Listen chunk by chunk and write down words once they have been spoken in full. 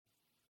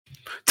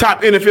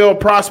Top NFL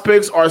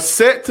prospects are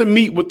set to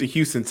meet with the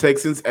Houston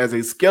Texans as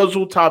a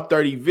scheduled top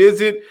 30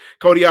 visit.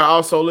 Cody, I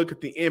also look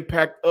at the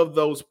impact of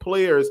those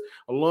players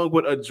along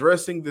with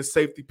addressing the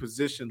safety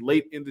position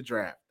late in the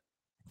draft.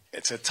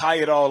 And to tie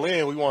it all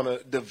in, we want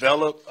to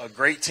develop a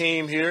great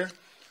team here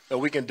that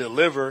we can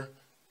deliver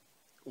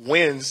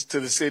wins to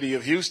the city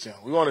of Houston.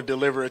 We want to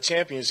deliver a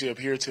championship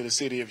here to the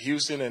city of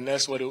Houston, and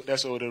that's what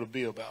it'll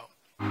be about.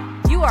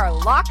 You are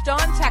Locked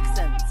On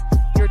Texans,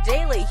 your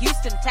daily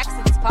Houston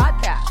Texans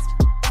podcast.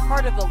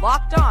 Part of the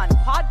Locked On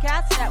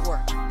Podcast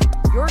Network,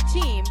 your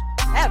team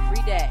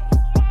every day.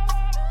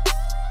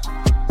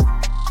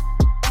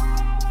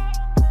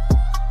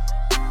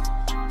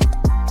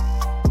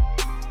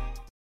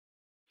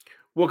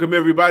 Welcome,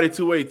 everybody,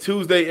 to a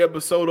Tuesday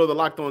episode of the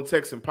Locked On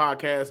Texan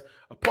podcast,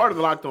 a part of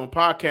the Locked On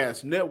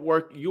Podcast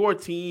Network, your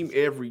team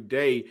every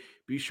day.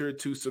 Be sure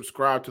to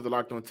subscribe to the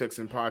Locked On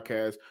Texan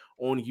podcast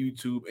on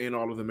YouTube and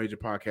all of the major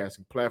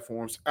podcasting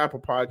platforms, Apple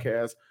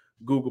Podcasts,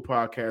 Google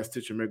Podcasts,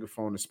 Stitcher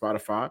Megaphone, and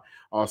Spotify.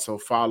 Also,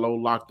 follow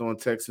Locked On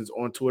Texans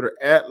on Twitter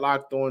at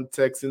Locked On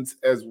Texans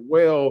as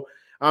well.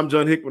 I'm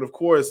John Hickman, of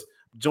course,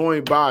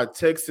 joined by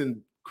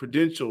Texan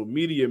Credential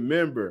Media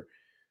member,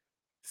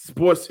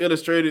 Sports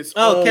Illustrated.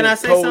 Can I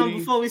say Cody something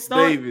before we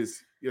start?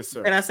 Davis. Yes,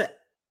 sir. Can I say,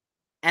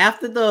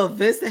 after the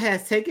events that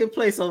has taken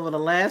place over the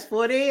last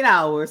 48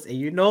 hours, and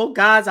you know,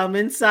 guys, I'm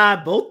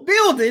inside both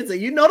buildings, and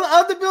you know the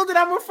other building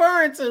I'm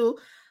referring to,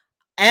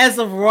 as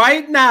of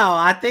right now,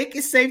 I think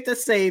it's safe to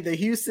say the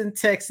Houston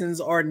Texans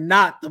are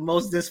not the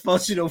most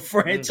dysfunctional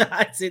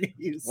franchise in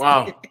Houston.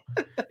 Wow.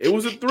 It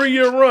was a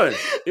 3-year run.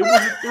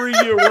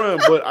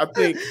 But I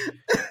think,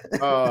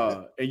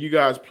 and you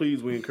guys,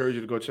 please, we encourage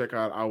you to go check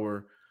out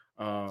our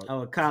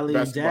colleague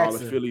basketball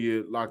Jaxon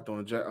affiliate,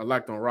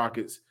 Locked On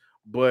Rockets.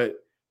 But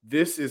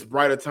this is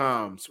brighter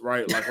times,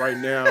 right? Like right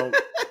now,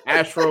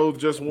 Astros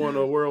just won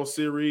a World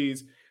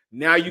Series.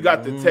 Now you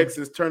got the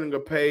Texans turning a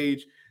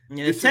page.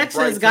 Yeah, the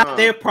Texans got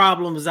their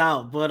problems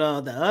out, but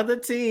the other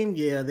team,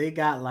 they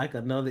got like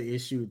another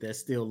issue that's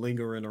still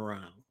lingering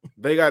around.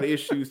 They got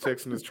issues.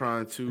 Texans is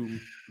trying to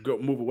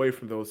move away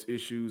from those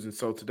issues. And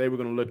so today we're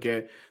going to look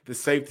at the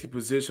safety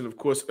position, of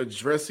course,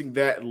 addressing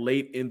that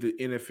late in the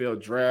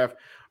NFL draft.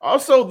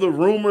 Also, the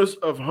rumors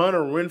of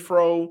Hunter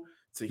Renfrow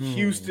to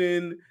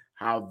Houston,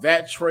 how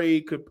that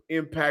trade could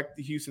impact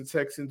the Houston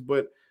Texans.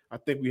 But I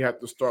think we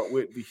have to start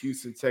with the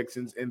Houston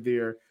Texans and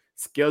their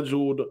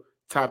scheduled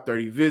top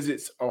 30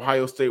 visits.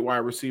 Ohio State wide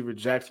receiver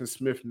Jaxon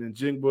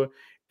Smith-Njigba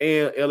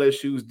and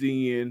LSU's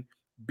DN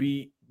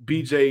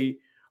BJ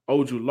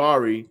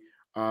Ojulari.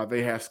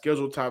 They have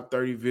scheduled top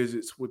 30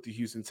 visits with the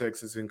Houston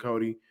Texans. And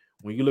Cody,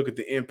 when you look at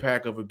the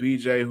impact of a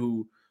BJ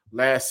who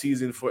last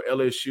season for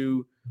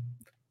LSU,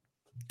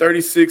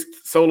 36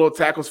 solo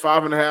tackles,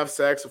 5.5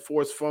 sacks, a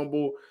forced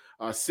fumble,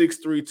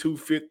 6'3",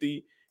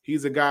 250.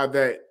 He's a guy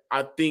that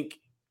I think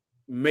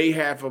may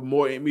have a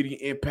more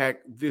immediate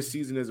impact this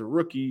season as a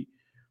rookie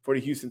for the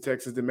Houston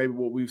Texans than maybe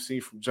what we've seen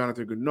from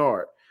Jonathan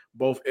Grenard,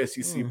 both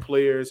SEC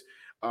players.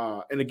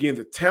 And again,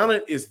 the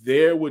talent is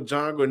there with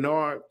John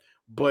Grenard,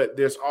 but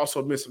there's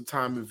also been some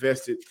time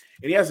invested,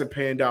 and he hasn't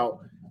panned out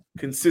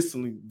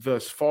consistently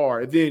thus far.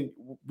 And then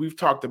we've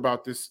talked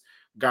about this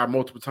guy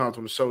multiple times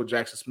on the show,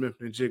 Jaxon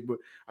Smith-Njigba.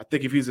 I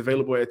think if he's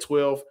available at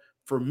 12,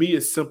 for me,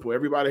 it's simple.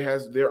 Everybody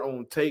has their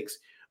own takes,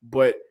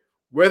 but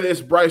whether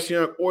it's Bryce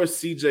Young or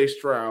CJ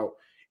Stroud,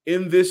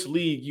 in this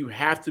league, you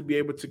have to be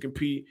able to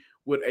compete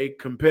with a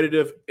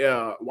competitive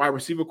wide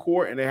receiver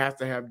core, and they have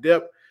to have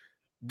depth,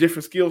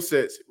 different skill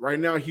sets. Right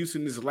now,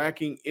 Houston is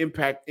lacking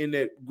impact in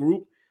that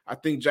group. I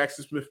think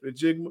Jaxon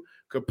Smith-Njigba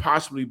could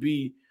possibly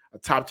be a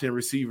top 10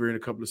 receiver in a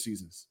couple of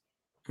seasons.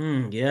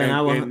 And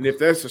if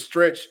that's a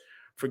stretch,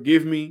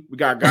 forgive me. We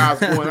got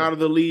guys going out of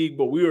the league,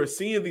 but we are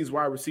seeing these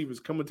wide receivers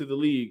coming to the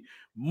league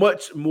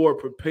much more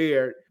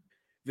prepared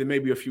than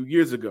maybe a few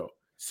years ago.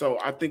 So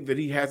I think that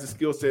he has the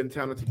skill set and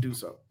talent to do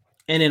so.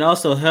 And it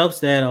also helps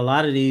that a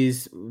lot of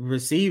these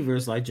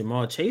receivers like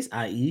Jamal Chase,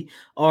 i.e.,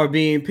 are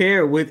being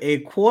paired with a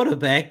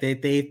quarterback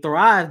that they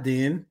thrived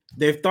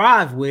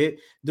with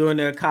during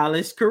their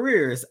college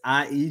careers,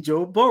 i.e.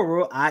 Joe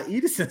Burrow, i.e.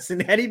 the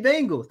Cincinnati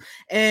Bengals.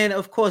 And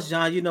of course,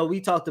 John,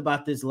 we talked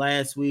about this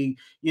last week,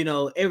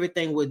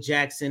 everything with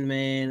Jaxon,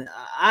 man.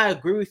 I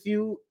agree with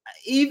you.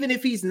 Even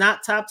if he's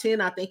not top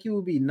 10, I think he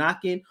will be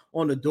knocking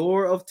on the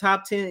door of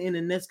top 10 in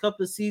the next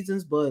couple of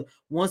seasons. But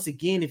once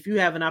again, if you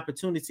have an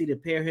opportunity to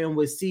pair him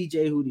with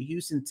CJ, who the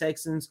Houston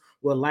Texans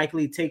will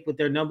likely take with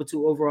their number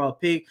 2 overall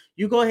pick,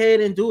 you go ahead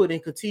and do it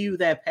and continue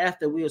that path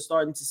that we are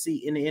starting to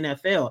see in the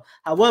NFL.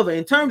 However,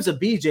 in terms of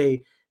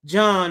BJ,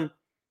 John,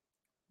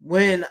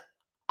 when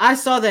I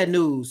saw that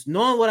news,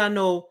 knowing what I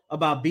know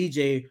about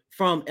BJ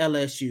from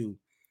LSU,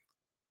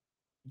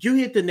 you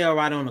hit the nail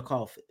right on the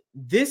coffin.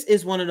 This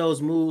is one of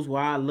those moves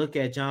where I look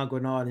at John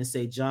Grenard and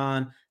say,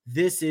 John,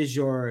 this is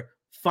your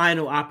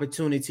final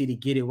opportunity to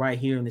get it right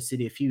here in the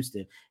city of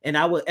Houston. And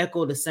I would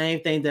echo the same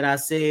thing that I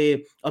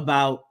said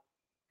about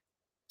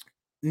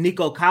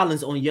Nico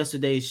Collins on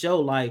yesterday's show.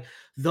 Like,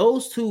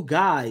 those two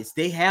guys,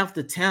 they have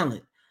the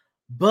talent,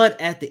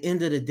 But at the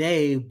end of the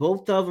day,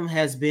 both of them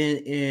has been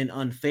in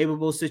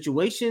unfavorable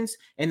situations.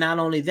 And not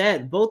only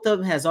that, both of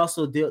them has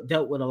also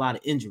dealt with a lot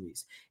of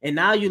injuries. And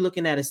now you're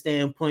looking at a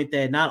standpoint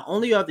that not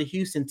only are the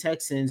Houston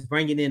Texans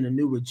bringing in a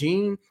new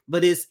regime,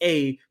 but it's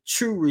a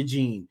true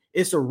regime.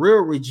 It's a real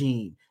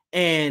regime.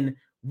 And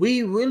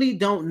we really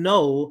don't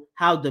know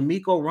how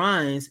DeMeco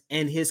Ryans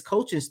and his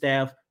coaching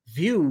staff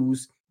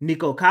views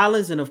Nico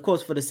Collins, and of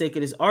course, for the sake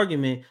of this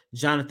argument,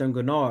 Jonathan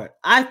Grenard.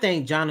 I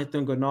think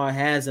Jonathan Grenard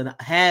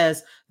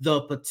has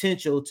the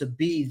potential to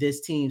be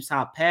this team's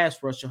top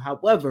pass rusher.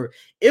 However,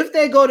 if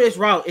they go this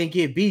route and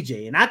get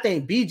BJ, and I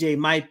think BJ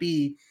might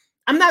be,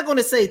 I'm not going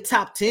to say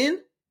top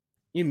 10.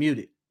 You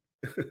muted.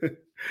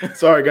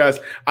 Sorry, guys.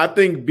 I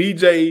think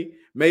BJ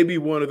may be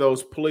one of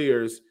those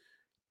players.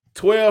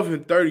 12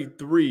 and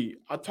 33.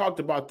 I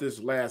talked about this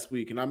last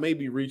week, and I may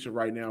be reaching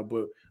right now,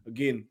 but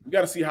again, we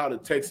got to see how the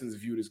Texans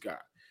view this guy,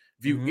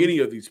 any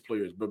of these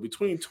players. But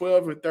between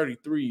 12 and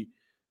 33,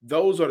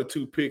 those are the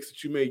two picks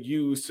that you may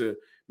use to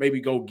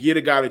maybe go get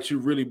a guy that you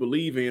really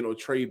believe in or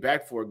trade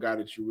back for a guy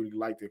that you really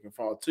like that can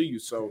fall to you.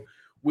 So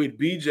with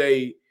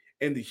BJ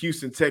and the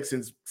Houston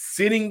Texans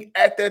sitting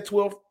at that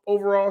 12th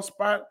overall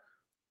spot,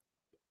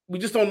 we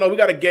just don't know. We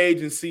got to gauge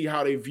and see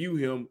how they view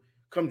him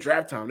come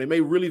draft time. They may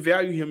really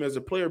value him as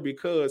a player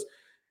because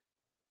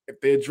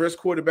if they address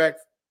quarterback,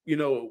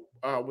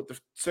 with the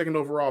second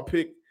overall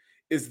pick,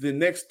 is the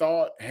next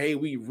thought, hey,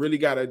 we really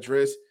got to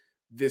address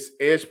this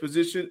edge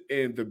position,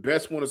 and the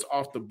best one is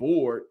off the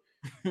board.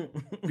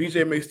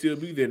 BJ may still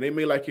be there. And they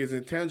may like his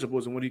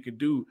intangibles and what he could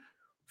do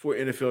for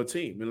an NFL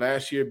team. And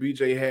last year,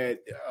 BJ had,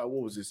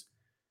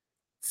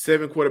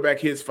 7 quarterback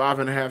hits,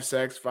 5.5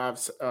 sacks,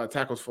 5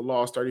 tackles for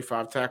loss,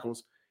 35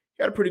 tackles.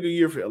 He had a pretty good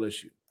year for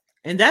LSU.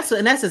 And that's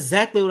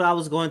exactly what I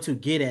was going to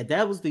get at.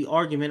 That was the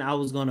argument I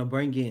was going to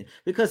bring in.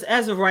 Because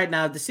as of right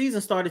now, the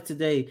season started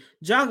today,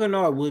 John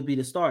Grenard would be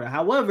the starter.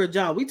 However,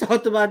 John, we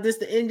talked about this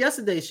in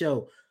yesterday's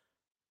show.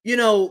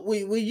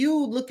 When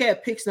you look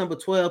at picks number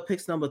 12,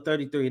 picks number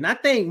 33, and I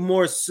think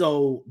more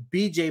so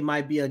BJ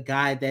might be a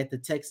guy that the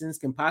Texans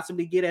can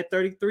possibly get at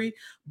 33.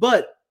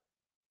 But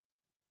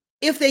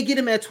if they get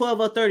him at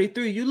 12 or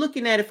 33, you're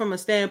looking at it from a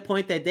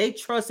standpoint that they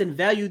trust and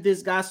value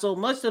this guy so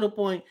much to the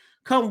point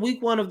come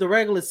week 1 of the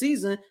regular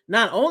season,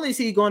 not only is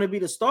he going to be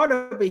the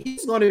starter, but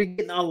he's going to be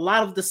getting a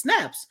lot of the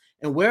snaps.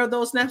 And where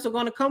those snaps are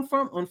going to come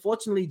from,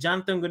 unfortunately,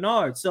 Jonathan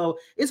Grenard. So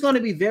it's going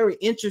to be very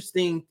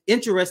interesting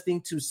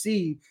to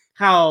see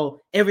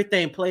how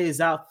everything plays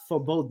out for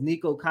both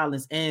Nico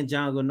Collins and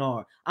John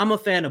Grenard. I'm a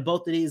fan of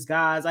both of these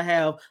guys. I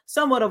have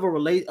somewhat of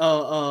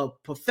a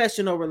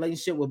professional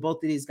relationship with both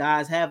of these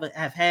guys. Have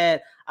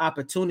had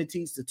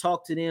opportunities to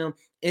talk to them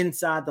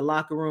inside the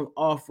locker room,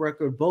 off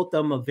record. Both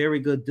of them are very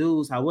good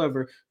dudes.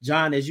 However,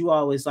 John, as you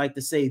always like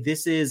to say,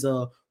 this is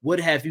a what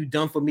have you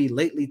done for me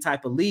lately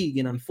type of league.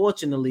 And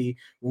unfortunately,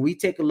 when we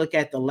take a look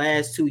at the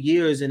last 2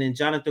 years, and in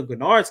Jonathan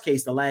Grenard's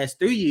case, the last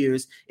 3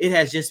 years, it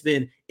has just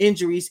been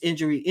injuries.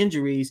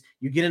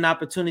 You get an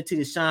opportunity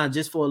to shine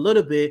just for a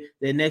little bit.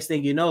 The next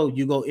thing you know,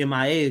 you go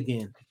MIA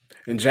again.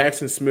 And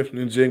Jaxon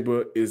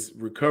Smith-Njigba is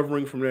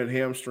recovering from that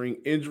hamstring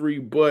injury,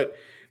 but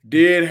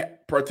did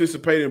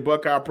participate in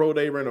Buckeye Pro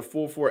Day, ran a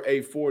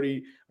 4.48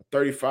 40, a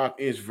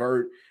 35-inch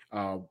vert.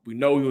 We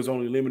know he was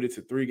only limited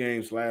to 3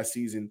 games last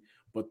season,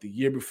 but the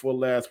year before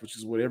last, which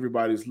is what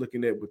everybody's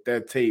looking at with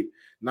that tape,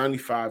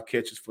 95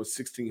 catches for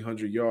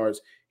 1,600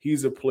 yards.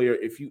 He's a player.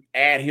 If you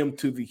add him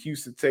to the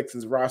Houston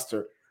Texans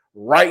roster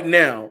right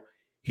now,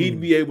 he'd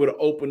be able to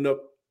open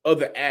up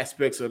other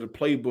aspects of the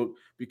playbook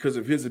because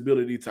of his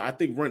ability to, I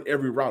think, run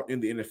every route in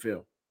the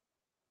NFL.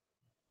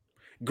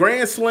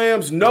 Grand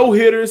slams,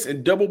 no-hitters,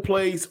 and double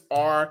plays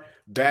are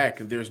back.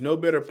 And there's no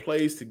better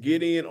place to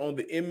get in on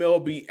the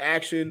MLB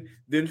action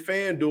than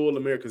FanDuel,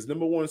 America's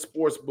 #1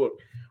 sports book.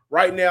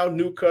 Right now,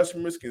 new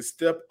customers can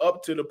step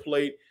up to the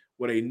plate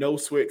with a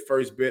no-sweat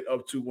first bet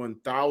up to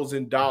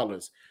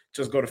 $1,000.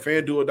 Just go to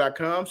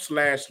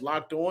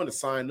FanDuel.com/locked-on to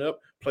sign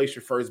up, place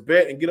your first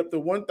bet, and get up to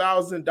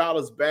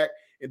 $1,000 back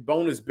in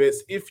bonus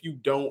bets if you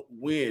don't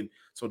win.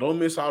 So don't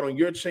miss out on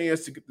your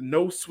chance to get the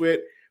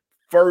no-sweat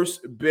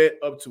first bet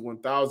up to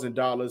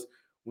 $1,000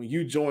 when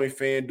you join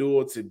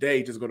FanDuel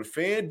today. Just go to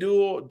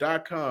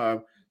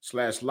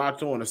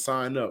FanDuel.com/locked-on to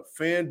sign up.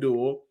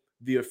 FanDuel,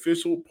 the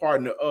official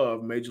partner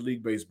of Major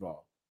League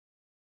Baseball.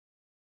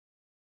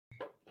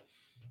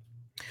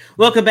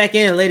 Welcome back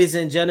in, ladies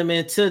and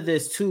gentlemen, to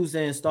this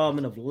Tuesday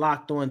installment of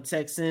Locked On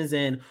Texans.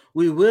 And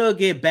we will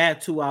get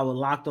back to our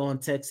Locked On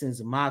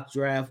Texans mock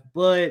draft,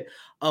 but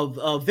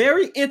a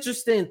very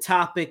interesting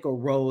topic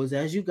arose,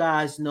 as you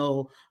guys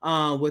know,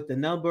 with the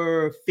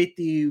number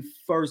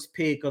 51st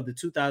pick of the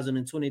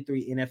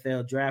 2023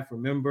 NFL draft.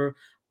 Remember,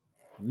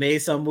 made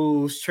some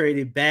moves,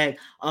 traded back.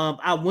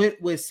 I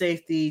went with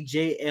safety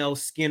J.L.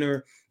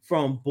 Skinner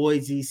from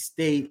Boise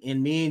State.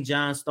 And me and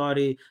John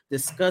started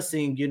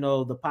discussing,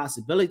 the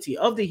possibility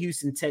of the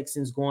Houston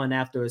Texans going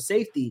after a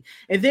safety.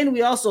 And then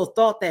we also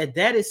thought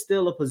that is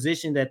still a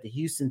position that the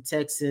Houston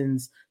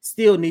Texans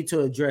still need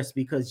to address,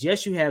 because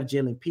yes, you have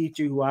Jalen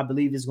Petrie, who I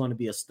believe is going to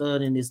be a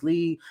stud in this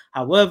league.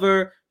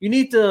 However, you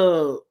need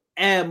to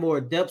add more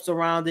depth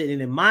around it.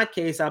 And in my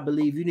case, I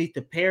believe you need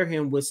to pair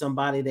him with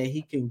somebody that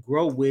he can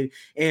grow with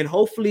and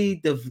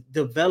hopefully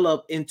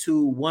develop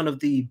into one of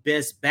the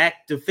best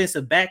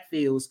defensive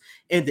backfields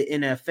in the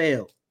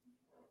NFL.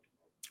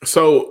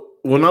 So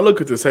when I look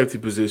at the safety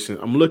position,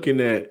 I'm looking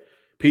at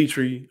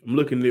Petrie, I'm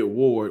looking at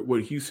Ward,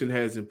 what Houston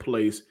has in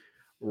place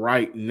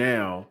right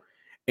now.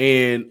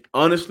 And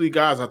honestly,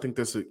 guys, I think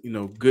that's a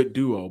good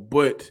duo.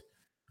 But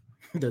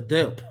the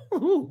depth.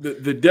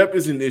 the depth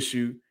is an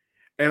issue.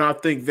 And I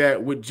think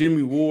that with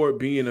Jimmy Ward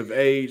being of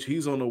age,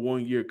 he's on a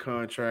 1-year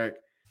contract.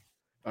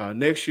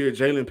 Next year,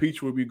 Jalen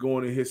Petrie will be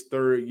going in his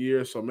 3rd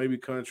year, so maybe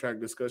contract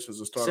discussions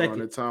will start around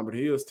that time, but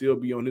he'll still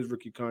be on his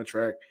rookie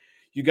contract.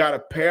 You got to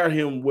pair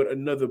him with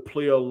another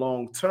player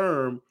long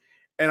term.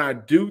 And I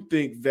do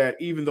think that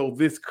even though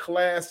this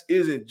class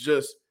isn't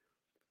just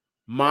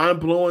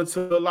mind-blowing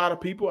to a lot of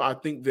people, I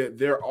think that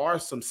there are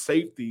some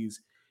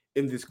safeties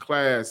in this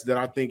class that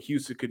I think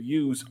Houston could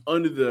use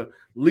under the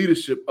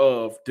leadership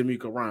of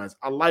D'Amico Ryans.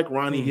 I like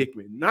Ronnie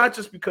Hickman, not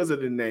just because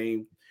of the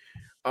name.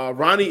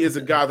 Ronnie is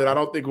a guy that I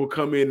don't think will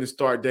come in and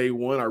start day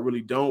one. I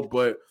really don't.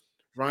 But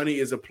Ronnie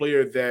is a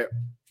player that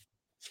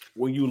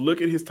when you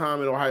look at his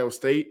time at Ohio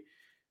State,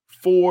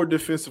 4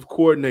 defensive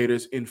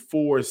coordinators in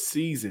 4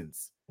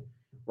 seasons,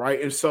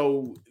 right? And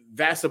so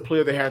that's a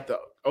player that had to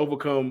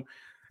overcome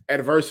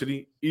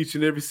adversity each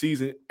and every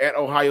season at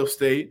Ohio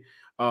State.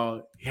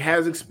 He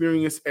has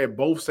experience at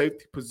both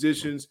safety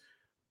positions.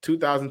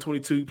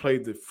 2022, he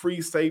played the free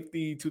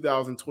safety.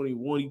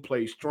 2021, he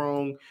played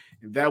strong.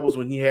 And that was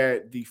when he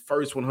had the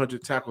first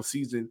 100 tackle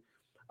season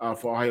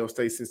for Ohio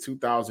State since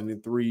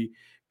 2003.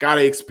 Got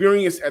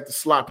experience at the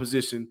slot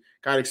position.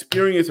 Got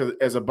experience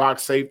as a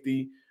box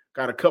safety.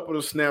 Got a couple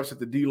of snaps at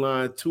the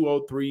D-line,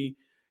 203,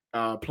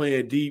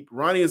 playing deep.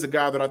 Ronnie is a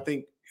guy that I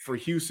think for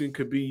Houston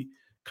could be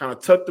kind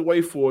of tucked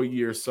away for a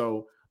year or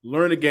so,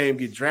 learn the game,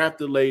 get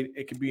drafted late,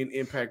 and can be an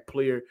impact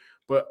player.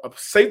 But a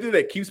safety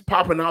that keeps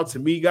popping out to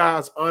me,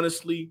 guys,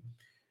 honestly,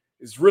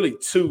 is really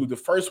 2. The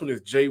first one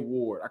is Jay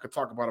Ward. I could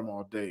talk about him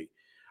all day.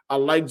 I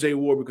like Jay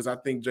Ward because I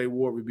think Jay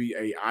Ward would be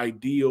an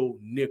ideal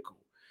nickel,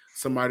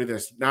 somebody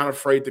that's not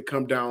afraid to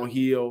come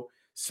downhill,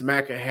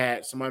 smack a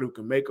hat, somebody who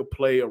can make a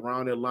play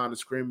around their line of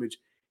scrimmage.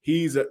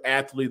 He's an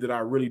athlete that I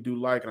really do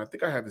like, and I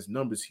think I have his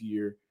numbers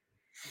here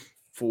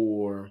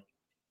for –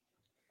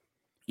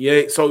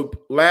 yeah, so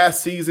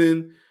last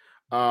season,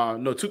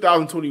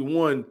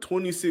 2021,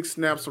 26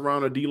 snaps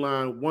around the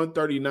D-line,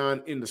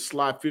 139 in the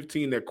slot,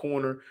 15 at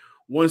corner,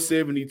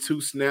 172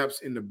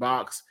 snaps in the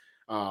box,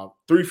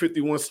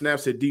 351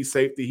 snaps at D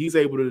safety. He's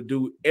able to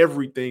do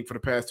everything for the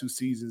past 2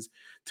 seasons.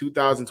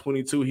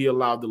 2022, he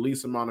allowed the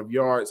least amount of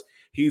yards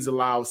he's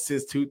allowed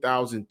since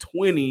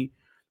 2020,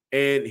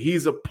 and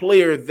he's a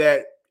player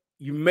that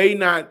you may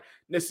not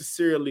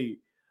necessarily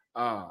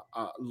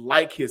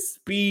like his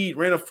speed.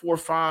 Ran a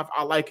 4.5.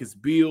 I like his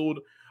build.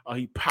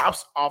 He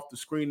pops off the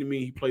screen to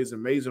me. He plays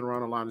amazing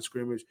around the line of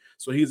scrimmage.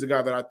 So he's a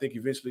guy that I think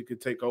eventually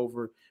could take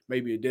over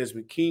maybe a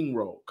Desmond King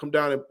role. Come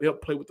down and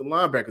help play with the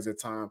linebackers at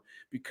time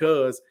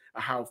because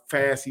of how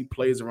fast he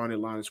plays around the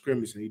line of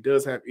scrimmage. And he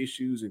does have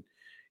issues and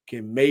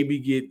can maybe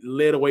get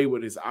led away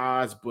with his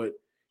eyes, but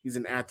he's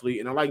an athlete.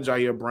 And I like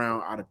Jair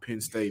Brown out of Penn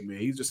State, man.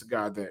 He's just a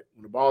guy that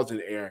when the ball's in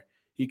the air,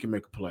 he can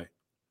make a play.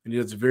 And he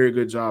does a very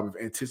good job of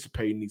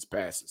anticipating these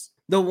passes.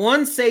 The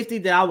one safety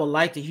that I would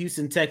like the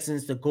Houston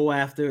Texans to go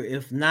after,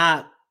 if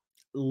not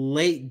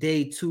late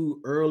day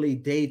 2, early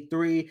day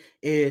 3,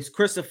 is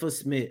Christopher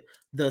Smith,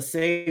 the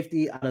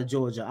safety out of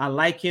Georgia. I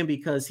like him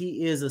because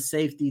he is a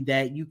safety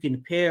that you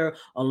can pair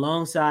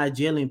alongside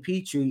Jalen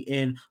Petrie,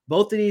 and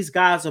both of these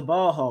guys are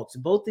ball hawks.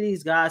 Both of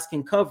these guys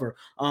can cover.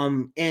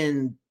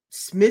 And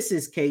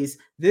Smith's case,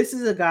 this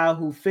is a guy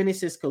who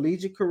finished his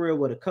collegiate career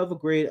with a cover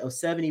grade of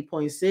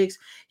 70.6.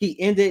 He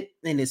ended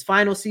in his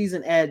final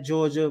season at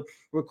Georgia,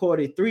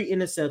 recorded 3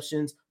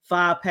 interceptions,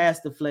 5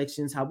 pass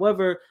deflections.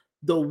 However,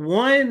 the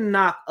one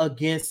knock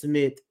against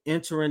Smith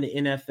entering the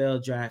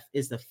NFL draft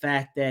is the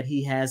fact that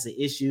he has an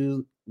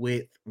issue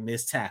with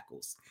missed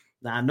tackles.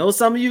 Now, I know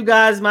some of you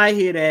guys might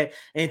hear that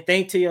and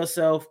think to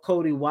yourself,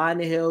 Cody, why in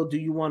the hell do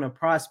you want a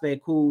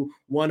prospect who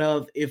one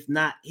of, if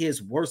not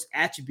his worst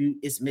attribute,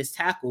 is missed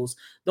tackles?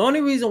 The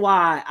only reason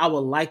why I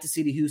would like to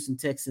see the Houston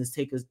Texans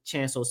take a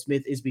chance on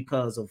Smith is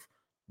because of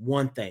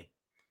one thing.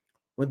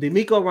 When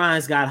D'Amico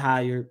Ryans got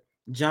hired,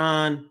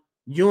 John,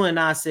 you and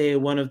I said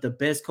one of the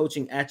best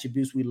coaching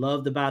attributes we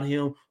loved about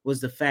him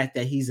was the fact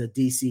that he's a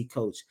DC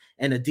coach.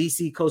 And a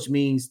DC coach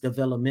means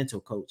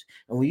developmental coach.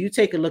 And when you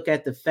take a look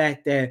at the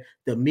fact that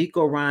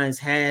D'Amico Ryans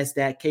has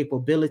that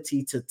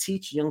capability to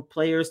teach young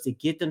players to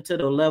get them to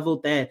the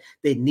level that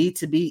they need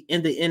to be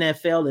in the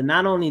NFL, and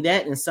not only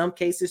that, in some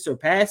cases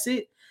surpass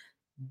it,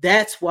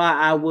 That's why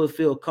I would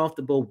feel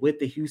comfortable with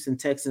the Houston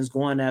Texans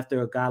going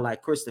after a guy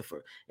like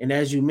Christopher. And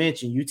as you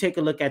mentioned, you take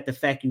a look at the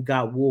fact you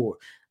got Ward.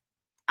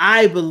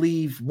 I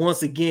believe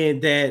once again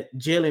that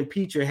Jalen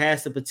Peter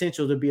has the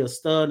potential to be a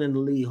stud in the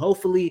league.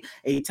 Hopefully,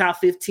 a top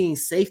 15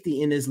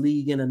 safety in this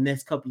league in the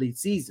next couple of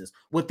seasons.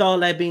 With all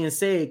that being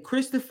said,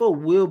 Christopher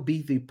will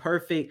be the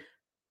perfect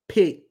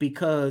pick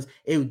because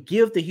it would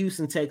give the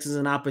Houston Texans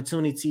an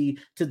opportunity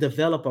to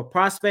develop a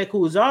prospect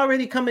who is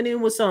already coming in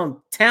with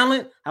some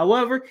talent.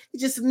 However, you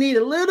just need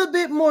a little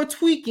bit more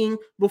tweaking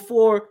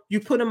before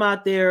you put him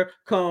out there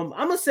come,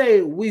 I'm going to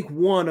say week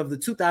 1 of the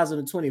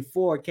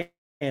 2024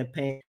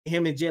 campaign.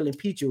 Him and Jalen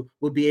Peter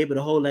will be able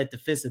to hold that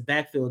defensive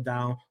backfield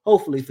down,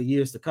 hopefully for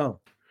years to come.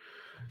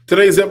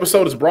 Today's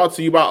episode is brought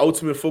to you by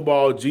Ultimate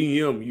Football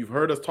GM. You've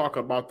heard us talk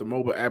about the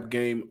mobile app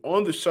game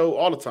on the show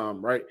all the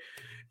time, right?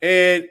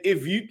 And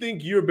if you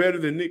think you're better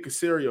than Nick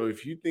Caserio,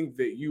 if you think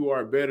that you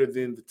are better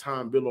than the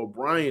time Bill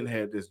O'Brien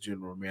had this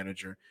general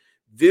manager,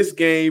 this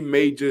game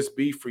may just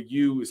be for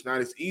you. It's not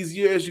as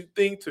easy as you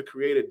think to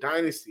create a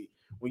dynasty.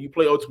 When you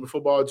play Ultimate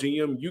Football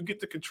GM, you get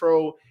to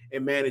control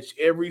and manage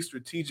every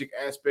strategic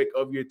aspect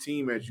of your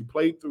team as you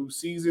play through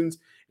seasons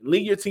and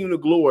lead your team to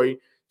glory,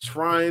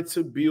 trying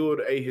to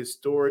build a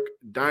historic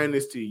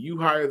dynasty. You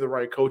hire the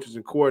right coaches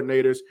and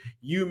coordinators.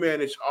 You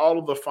manage all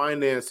of the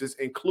finances,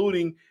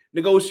 including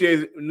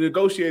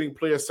negotiating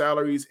player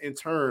salaries and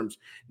terms,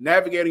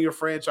 navigating your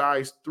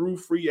franchise through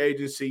free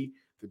agency,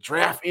 the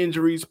draft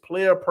injuries,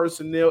 player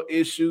personnel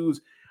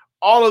issues,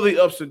 all of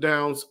the ups and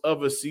downs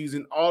of a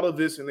season, all of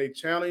this in a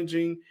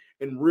challenging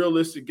and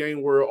realistic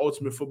game where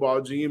Ultimate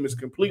Football GM is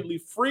completely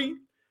free.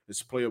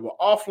 It's playable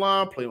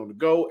offline, play on the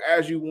go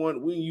as you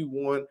want, when you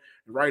want.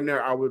 And right now,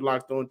 I would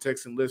Locked On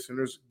Texan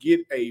listeners get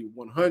a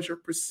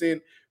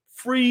 100%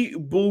 free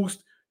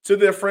boost to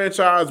their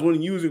franchise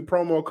when using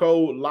promo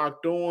code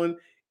Locked On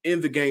in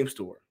the game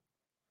store.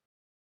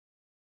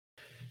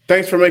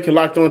 Thanks for making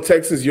Locked On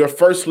Texans your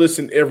first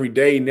listen every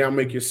day. Now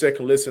make your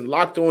second listen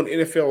Locked On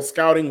NFL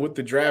Scouting with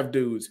the Draft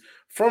Dudes.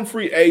 From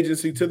free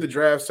agency to the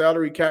draft,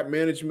 salary cap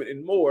management,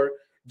 and more,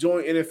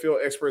 join NFL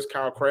experts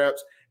Kyle Krabs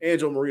and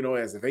Joe Marino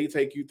as they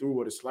take you through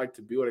what it's like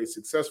to build a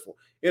successful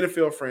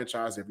NFL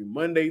franchise every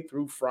Monday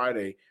through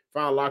Friday.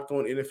 Find Locked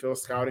On NFL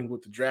Scouting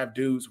with the Draft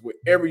Dudes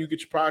wherever you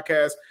get your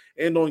podcasts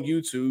and on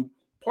YouTube.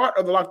 Part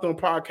of the Locked On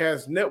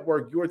Podcast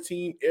Network, your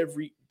team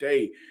every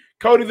day.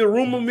 Cody, the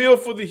rumor mill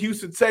for the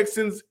Houston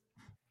Texans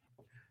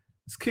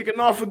is kicking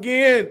off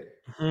again.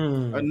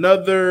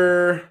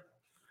 Another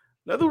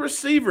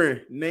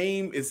receiver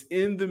name is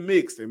in the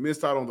mix. They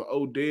missed out on the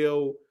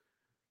Odell,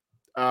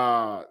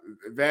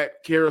 that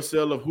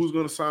carousel of who's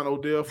going to sign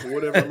Odell for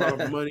whatever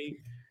amount of money.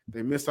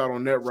 They missed out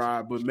on that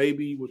ride, but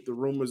maybe with the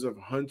rumors of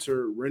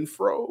Hunter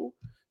Renfrow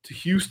to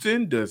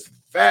Houston, does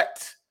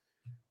that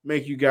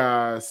make you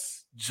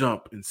guys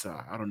jump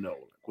inside? I don't know.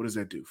 What does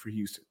that do for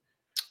Houston?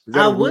 Is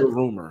that a real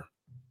rumor?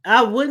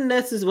 I wouldn't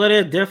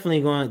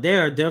necessarily. Well, they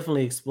are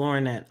definitely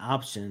exploring that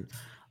option.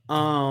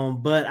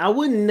 But I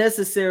wouldn't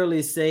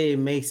necessarily say it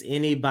makes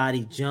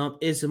anybody jump.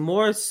 It's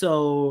more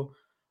so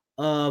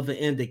of an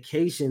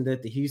indication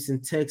that the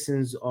Houston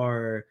Texans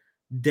are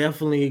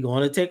definitely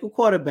going to take a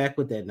quarterback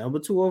with that number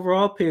 2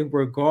 overall pick,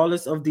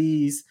 regardless of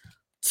these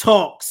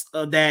talks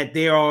that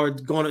they are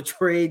going to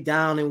trade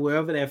down and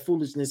wherever that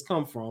foolishness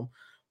come from.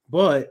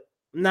 But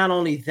not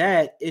only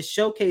that, it's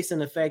showcasing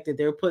the fact that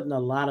they're putting a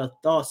lot of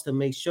thoughts to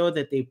make sure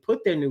that they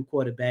put their new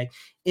quarterback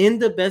in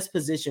the best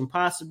position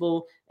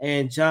possible.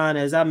 And John,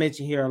 as I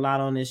mentioned here a lot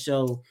on this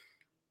show,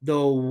 the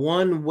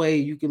one way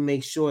you can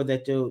make sure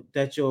that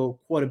your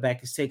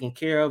quarterback is taken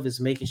care of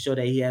is making sure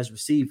that he has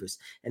receivers.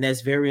 And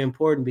that's very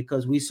important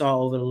because we saw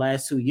over the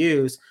last 2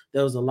 years,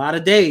 there was a lot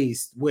of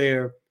days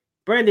where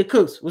Brandon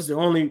Cooks was the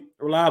only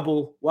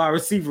reliable wide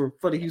receiver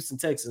for the Houston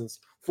Texans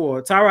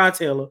for Tyrod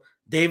Taylor,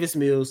 Davis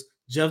Mills,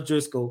 Jeff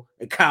Driscoll,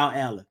 and Kyle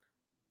Allen.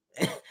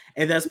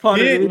 And that's part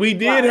of it. We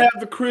did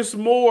have the Chris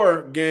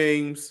Moore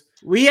games.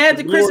 We had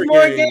the Chris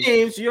Moore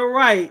games. You're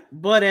right.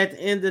 But at the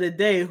end of the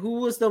day,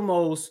 who was the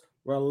most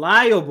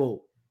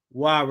reliable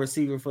wide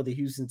receiver for the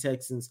Houston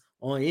Texans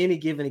on any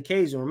given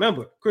occasion?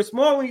 Remember, Chris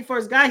Moore, when he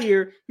first got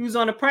here, he was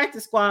on the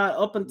practice squad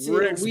up until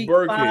week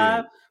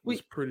 5.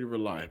 Was pretty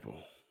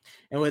reliable.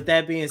 And with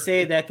that being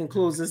said, that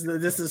concludes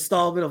this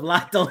installment of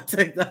Locked On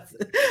Texans.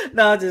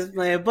 No, I'm just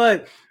playing.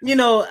 But,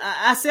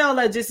 I say all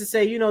that just to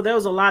say, there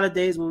was a lot of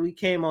days when we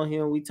came on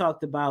here and we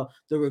talked about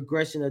the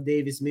regression of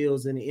Davis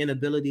Mills and the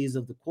inabilities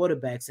of the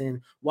quarterbacks.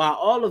 And while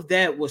all of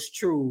that was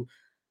true,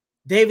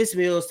 Davis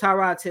Mills,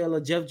 Tyrod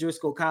Taylor, Jeff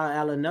Driscoll, Kyle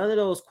Allen, none of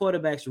those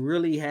quarterbacks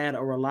really had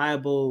a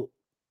reliable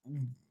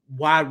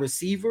wide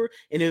receiver.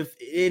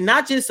 And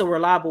not just a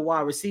reliable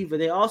wide receiver,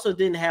 they also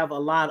didn't have a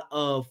lot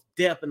of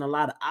depth and a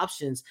lot of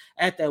options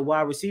at that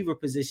wide receiver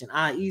position.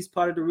 I.e., is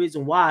part of the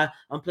reason why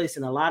I'm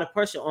placing a lot of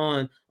pressure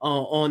on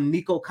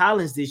Nico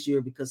Collins this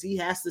year, because he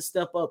has to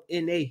step up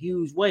in a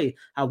huge way.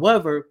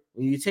 However,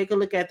 when you take a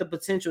look at the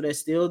potential that's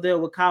still there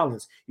with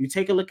Collins, you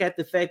take a look at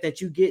the fact that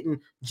you're getting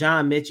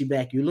John Mechie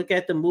back. You look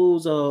at the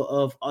moves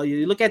of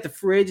you look at the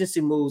free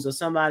agency moves of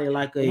somebody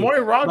like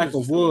Amari Rodgers a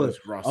is still on Wood.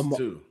 this roster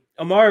too.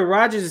 Amari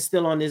Rodgers is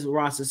still on this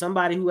roster,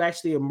 somebody who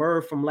actually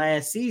emerged from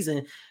last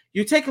season.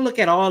 You take a look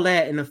at all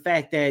that and the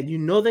fact that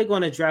they're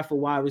going to draft a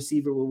wide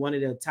receiver with one of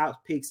their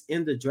top picks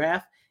in the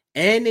draft,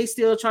 and they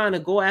still trying to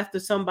go after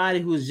somebody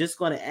who's just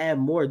going to add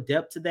more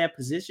depth to that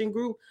position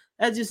group.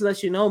 That just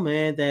lets you know,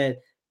 man, that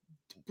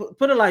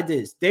put it like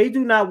this: they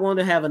do not want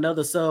to have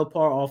another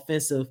subpar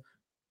offensive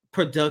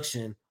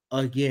production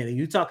again. And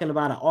you're talking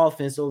about an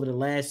offense over the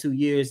last 2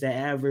 years that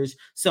averaged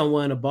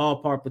somewhere in the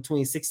ballpark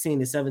between 16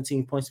 and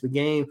 17 points per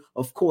game,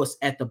 of course,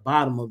 at the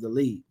bottom of the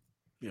league.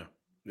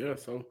 Yeah.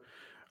 So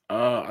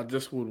I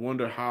just would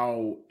wonder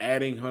how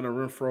adding Hunter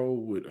Renfrow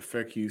would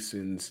affect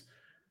Houston's,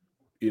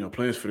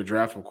 plans for the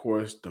draft. Of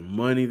course, the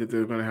money that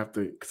they're going to have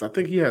to, because I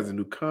think he has a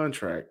new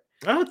contract.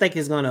 I don't think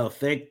it's going to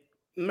affect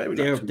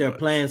their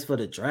plans for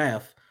the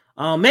draft.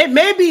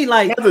 Maybe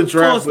like the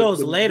draft,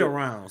 those later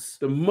rounds.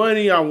 The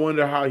money, I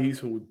wonder how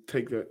Houston would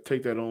take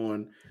that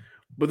on.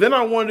 But then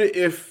I wonder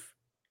if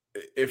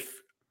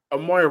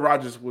Amari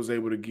Rodgers was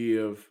able to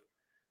give,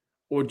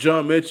 or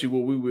John Mechie,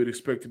 what we would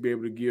expect to be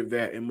able to give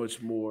that and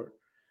much more,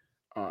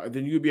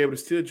 then you'd be able to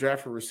still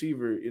draft a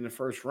receiver in the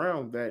first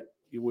round that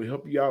it will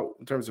help you out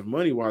in terms of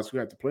money wise. We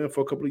have to play him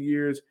for a couple of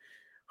years.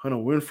 Hunter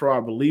Renfrow, I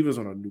believe, is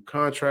on a new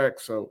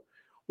contract, so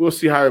we'll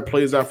see how it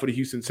plays out for the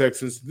Houston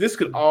Texans. This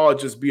could all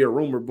just be a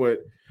rumor, but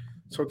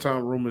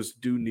sometimes rumors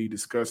do need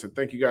discussing.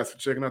 Thank you guys for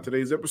checking out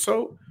today's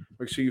episode.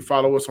 Make sure you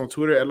follow us on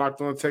Twitter at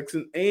Locked On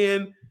Texans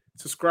and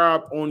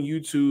subscribe on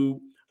YouTube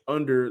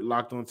under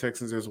Locked On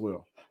Texans as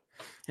well.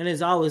 And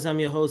as always, I'm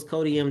your host,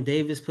 Cody M.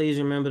 Davis. Please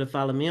remember to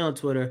follow me on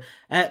Twitter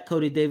at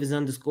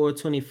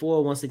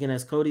CodyDavis_24. Once again,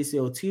 that's Cody,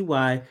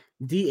 CotyDavis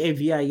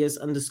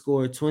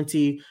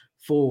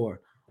 _24.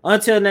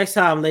 Until next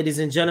time, ladies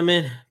and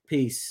gentlemen,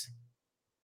 peace.